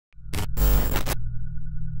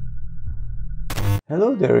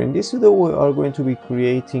Hello there, in this video we are going to be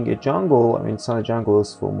creating a jungle. I mean, it's not a jungle,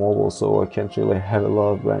 it's for mobile, so I can't really have a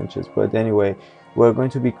lot of branches, but anyway, we're going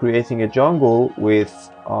to be creating a jungle with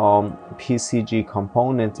PCG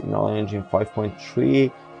component in Unreal Engine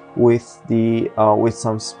 5.3 with the with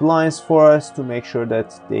some splines for us to make sure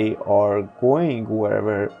that they are going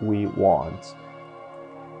wherever we want,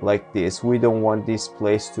 like this. We don't want this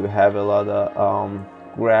place to have a lot of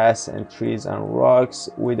grass and trees and rocks.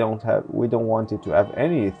 We don't want it to have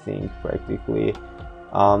anything practically,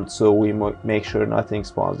 so we make sure nothing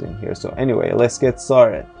spawns in here. So anyway, let's get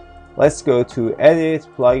started. Let's go to edit,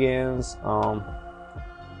 plugins,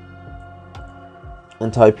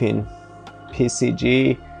 and type in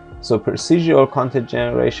PCG. So procedural content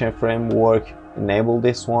generation framework, enable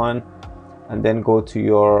this one, and then go to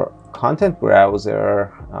your content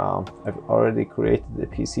browser. I've already created the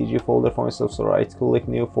PCG folder for myself, so right click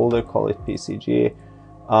new folder, call it PCG,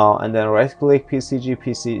 and then right click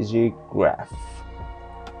PCG graph,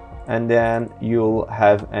 and then you'll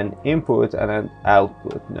have an input and an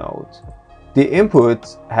output node. The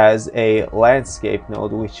input has a landscape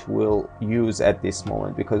node which we'll use at this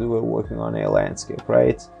moment because we're working on a landscape,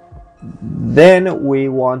 right? Then we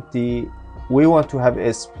want to have a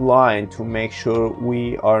spline to make sure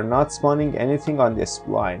we are not spawning anything on the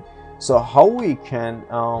spline. So how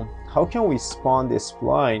can we spawn the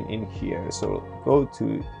spline in here? So go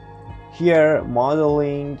to here,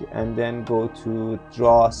 modeling, and then go to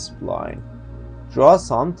draw spline, draw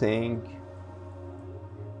something,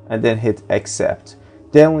 and then hit accept.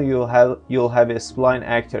 Then you'll have a spline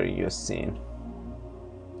actor in your scene.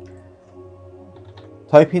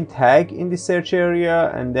 Type in tag in the search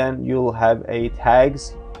area, and then you'll have a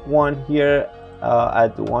tags one here.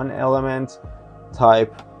 Add one element,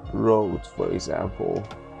 type road, for example,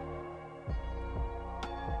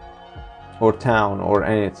 or town, or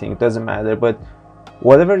anything, doesn't matter, but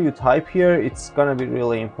whatever you type here, it's gonna be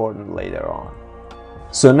really important later on.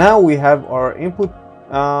 So now we have our input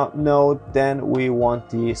node, then we want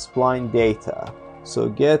the spline data. So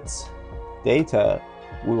get data,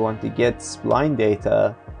 we want to get spline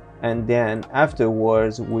data, and then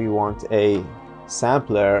afterwards we want a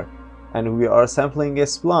sampler, and we are sampling a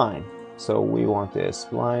spline, so we want a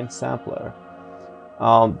spline sampler.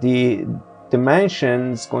 The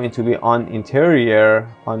dimension is going to be on interior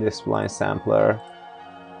on the spline sampler,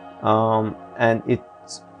 and it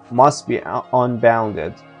must be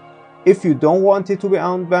unbounded. If you don't want it to be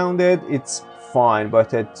unbounded, it's fine,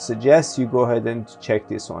 but I suggest you go ahead and check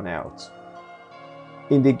this one out.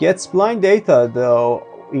 In the get spline data though,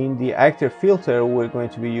 in the actor filter, we're going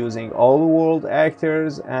to be using all world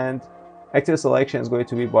actors, and actor selection is going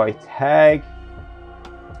to be by tag.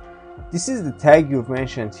 This is the tag you've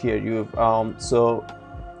mentioned here. So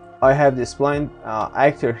I have the spline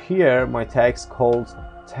actor here, my tag's called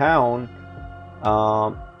town.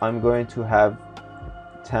 I'm going to have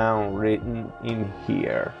town written in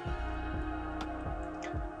here.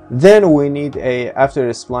 Then we need after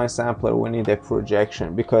the spline sampler, we need a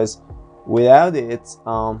projection, because without it, it's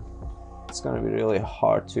gonna be really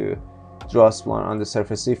hard to draw a spline on the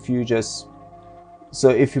surface. If you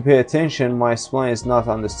pay attention, my spline is not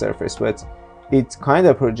on the surface, but it kind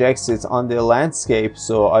of projects it on the landscape,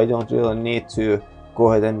 so I don't really need to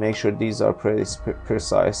go ahead and make sure these are pretty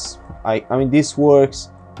precise. I mean, this works,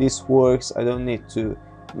 I don't need to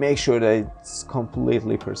make sure that it's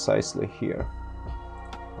completely precisely here.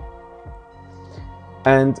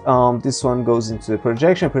 And this one goes into the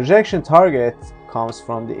projection target comes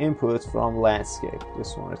from the input from landscape,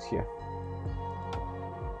 this one right here.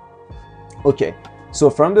 Okay, so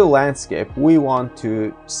from the landscape we want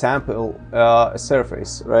to sample a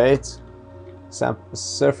surface, right?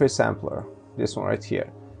 Surface sampler, this one right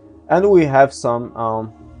here, and we have some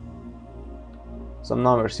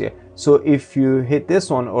numbers here. So if you hit this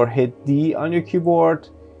one or hit D on your keyboard,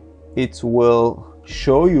 it will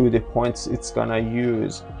show you the points it's gonna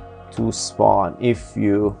use to spawn.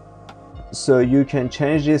 So you can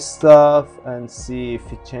change this stuff and see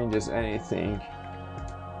if it changes anything.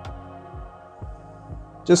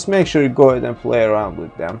 Just make sure you go ahead and play around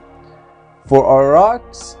with them. For our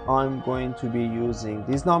rocks, I'm going to be using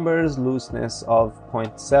these numbers: looseness of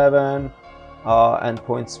 0.7 and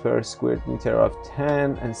points per square meter of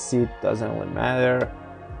 10, and seed doesn't really matter.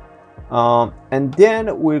 And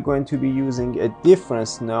then we're going to be using a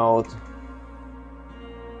difference node,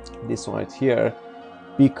 this one right here,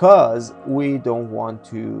 because we don't want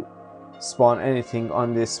to spawn anything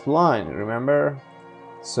on this spline, remember?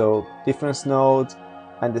 So difference node,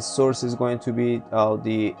 and the source is going to be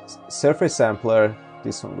the surface sampler.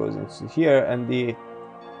 This one goes into here, and the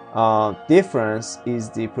difference is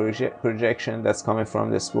the projection that's coming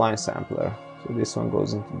from the spline sampler. So this one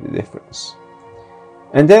goes into the difference.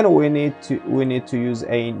 And then we need to use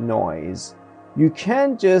a noise. You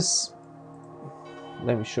can't just,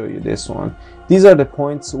 let me show you this one. These are the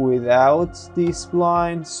points without the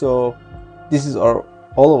spline. So this is all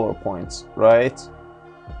of our points, right?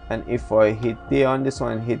 And if I hit D on this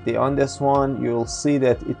one and hit D on this one, you'll see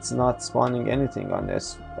that it's not spawning anything on the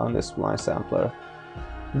spline sampler.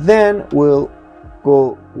 Then we'll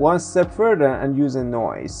go one step further and use a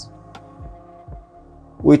noise,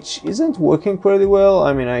 which isn't working pretty well.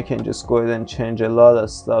 I mean, I can just go ahead and change a lot of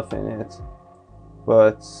stuff in it,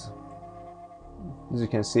 but as you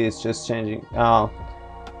can see, it's just changing.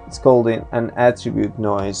 It's called an attribute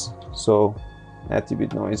noise. So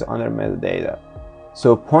attribute noise under metadata.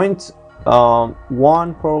 So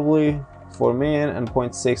 0.1 probably for min and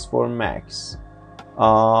 0.6 for max,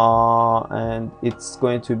 and it's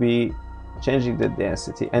going to be changing the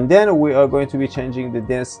density, and then we are going to be changing the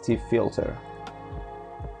density filter.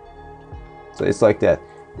 So it's like that.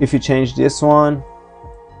 If you change this one,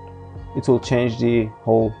 it will change the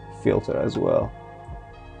whole filter as well.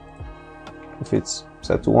 If it's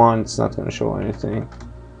set to 1, it's not going to show anything.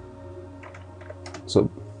 So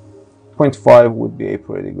 0.5 would be a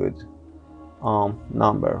pretty good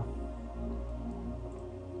number.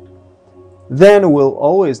 Then we'll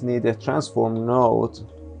always need a transform node,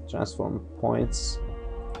 transform points.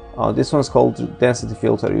 This one's called density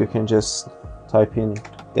filter. You can just type in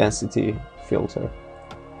density filter.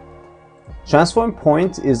 Transform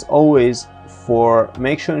point is always for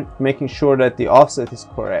making sure that the offset is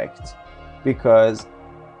correct, because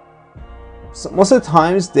most of the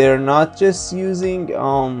times they're not just using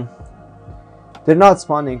they're not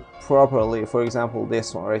spawning properly. For example,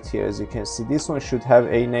 this one right here, as you can see, this one should have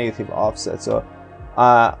a negative offset. So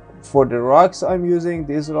for the rocks I'm using,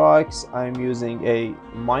 these rocks I'm using a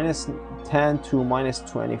 -10 to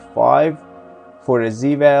 -25 for the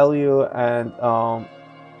Z value, and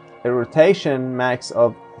a rotation max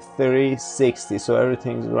of 360, so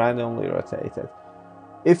everything's randomly rotated.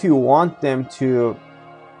 If you want them to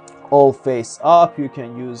all face up, you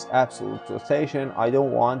can use absolute rotation. I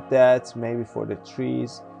don't want that. Maybe for the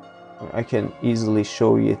trees I can easily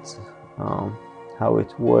show you how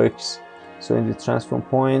it works. So in the transform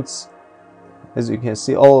points, as you can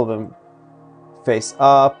see, all of them face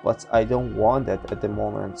up, but I don't want that at the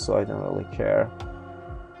moment, so I don't really care.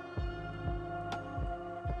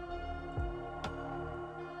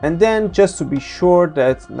 And then, just to be sure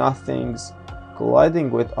that nothing's colliding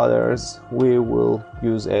with others, we will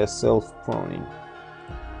use a self-pruning.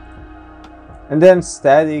 And then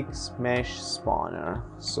static mesh spawner.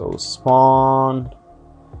 So spawn,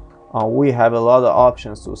 we have a lot of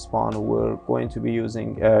options to spawn. We're going to be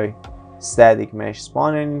using a static mesh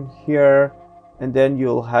spawning here, and then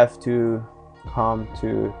you'll have to come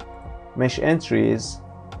to mesh entries,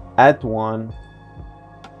 add one,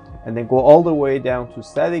 and then go all the way down to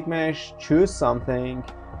static mesh, choose something,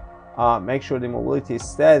 make sure the mobility is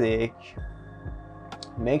static,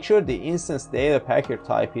 make sure the instance data packer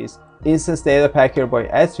type is instance data packer by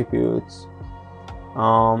attributes,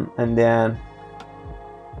 and then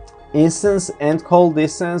instance end call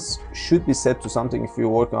distance should be set to something if you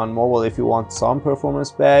work on mobile, if you want some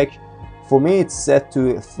performance back. For me, it's set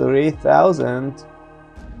to 3000.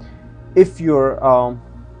 If you're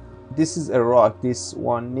this is a rock, this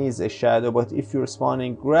one needs a shadow, but if you're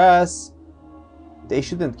spawning grass, they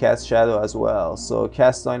shouldn't cast shadow as well. So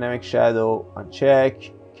cast dynamic shadow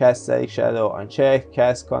uncheck, cast static shadow uncheck,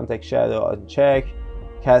 cast contact shadow uncheck,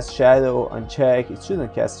 cast shadow uncheck. It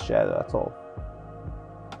shouldn't cast shadow at all.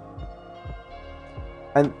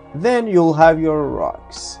 And then you'll have your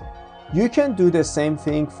rocks. You can do the same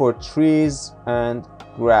thing for trees and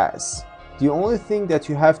grass. The only thing that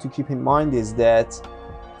you have to keep in mind is that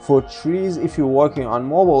for trees, if you're working on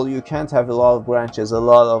mobile, you can't have a lot of branches, a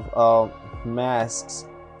lot of masks.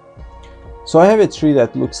 So I have a tree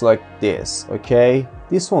that looks like this, okay?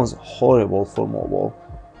 This one's horrible for mobile.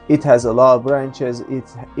 It has a lot of branches.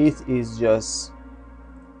 It is just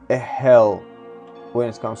a hell when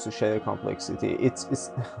it comes to shader complexity. It's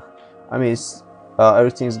I mean,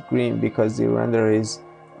 everything's green because the render is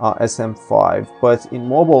SM5, but in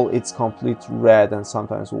mobile it's complete red and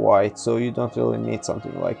sometimes white, so you don't really need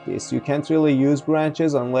something like this. You can't really use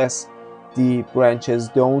branches unless the branches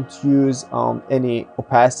don't use any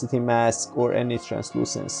opacity mask or any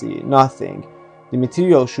translucency, nothing. The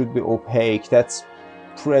material should be opaque. That's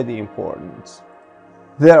pretty important.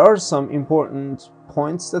 There are some important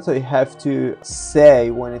points that I have to say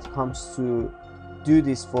when it comes to do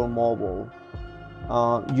this for mobile.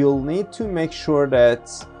 You'll need to make sure that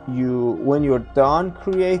when you're done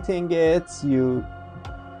creating it, you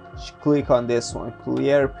click on this one,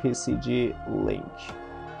 clear PCG link.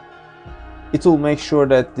 It will make sure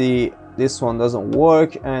that this one doesn't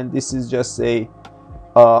work, and this is just a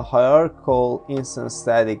hierarchical instance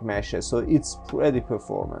static meshes, so it's pretty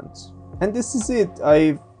performant. And this is it.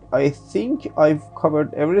 I think I've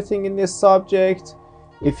covered everything in this subject.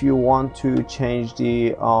 If you want to change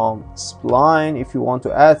the spline, if you want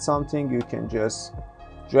to add something, you can just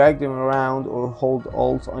drag them around or hold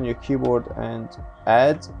Alt on your keyboard and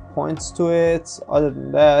add points to it. Other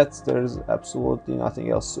than that, there's absolutely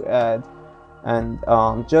nothing else to add. And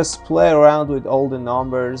just play around with all the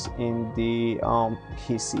numbers in the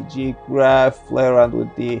PCG graph, play around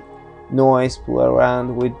with the noise, play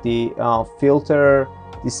around with the filter.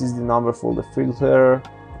 This is the number for the filter.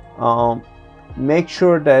 Make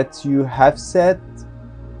sure that you have set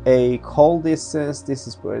a call distance. This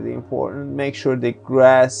is pretty important. Make sure the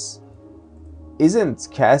grass isn't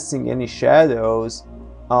casting any shadows,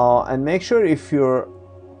 and make sure if you're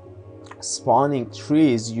spawning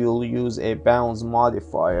trees, you'll use a bounds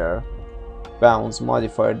modifier.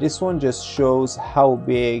 This one just shows how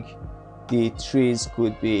big the trees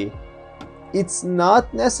could be. It's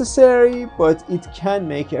not necessary, but it can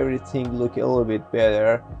make everything look a little bit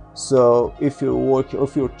better. So if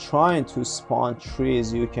you're trying to spawn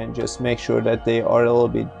trees, you can just make sure that they are a little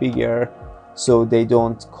bit bigger so they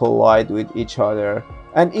don't collide with each other.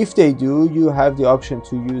 And if they do, you have the option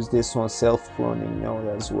to use this one, self-cloning node,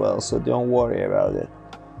 as well, so don't worry about it.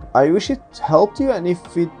 I wish it helped you, and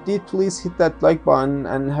if it did, please hit that like button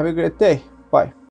and have a great day. Bye.